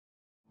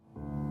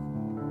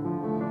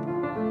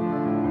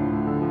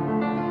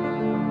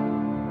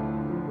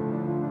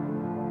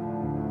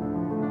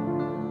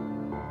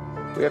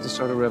We have to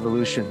start a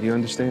revolution, do you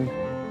understand?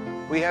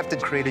 We have to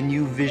create a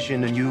new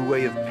vision, a new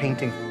way of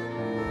painting.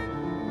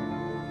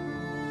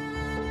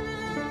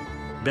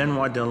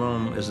 Benoit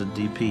Delhomme is a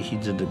DP. He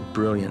did a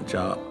brilliant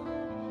job.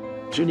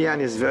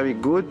 Julian is very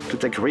good to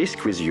take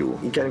risk with you.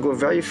 He can go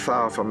very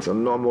far from the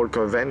normal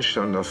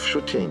convention of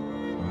shooting.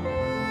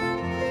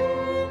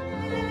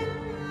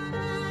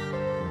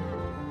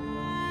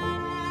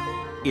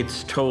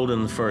 It's told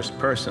in the first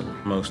person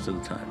most of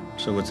the time,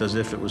 so it's as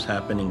if it was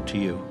happening to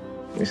you.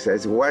 He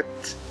says,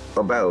 what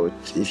about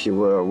if you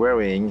were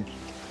wearing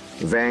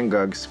Van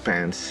Gogh's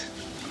pants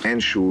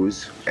and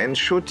shoes and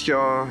shoot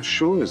your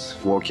shoes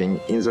walking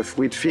in the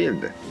wheat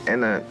field?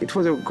 And it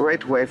was a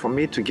great way for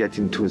me to get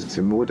into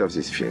the mood of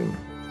this film.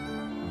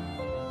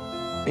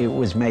 It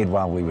was made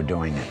while we were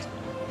doing it.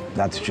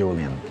 That's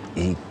Julian.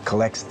 He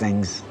collects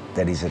things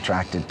that he's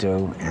attracted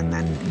to and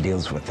then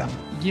deals with them.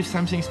 Give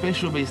something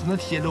special, but it's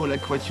not yellow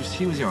like what you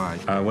see with your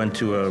eyes. I went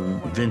to a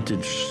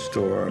vintage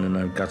store and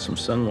I got some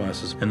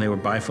sunglasses and they were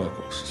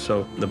bifocals.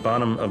 So the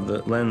bottom of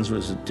the lens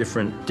was a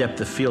different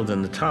depth of field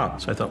than the top.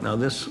 So I thought, now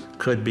this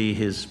could be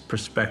his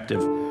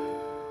perspective.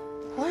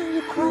 Why are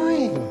you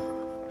crying?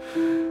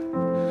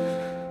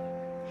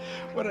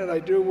 What did I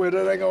do? Where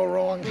did I go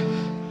wrong?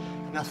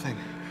 Nothing.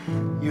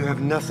 You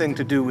have nothing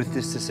to do with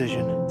this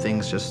decision.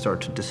 Things just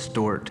start to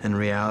distort and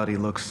reality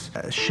looks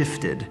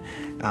shifted.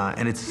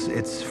 And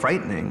it's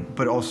frightening,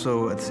 but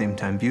also at the same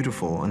time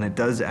beautiful. And it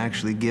does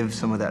actually give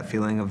some of that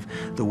feeling of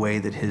the way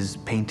that his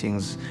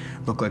paintings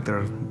look like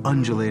they're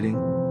undulating.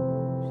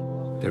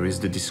 There is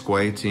the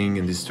disquieting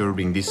and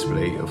disturbing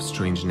display of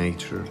strange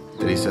nature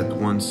that is at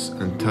once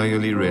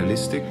entirely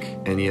realistic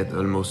and yet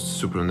almost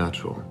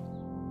supernatural.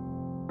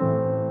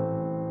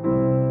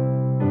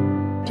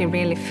 You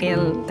really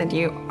feel that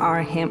you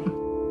are him.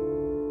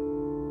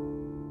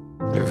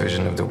 Your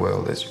vision of the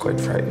world is quite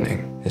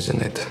frightening,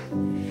 isn't it?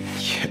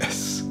 Yes.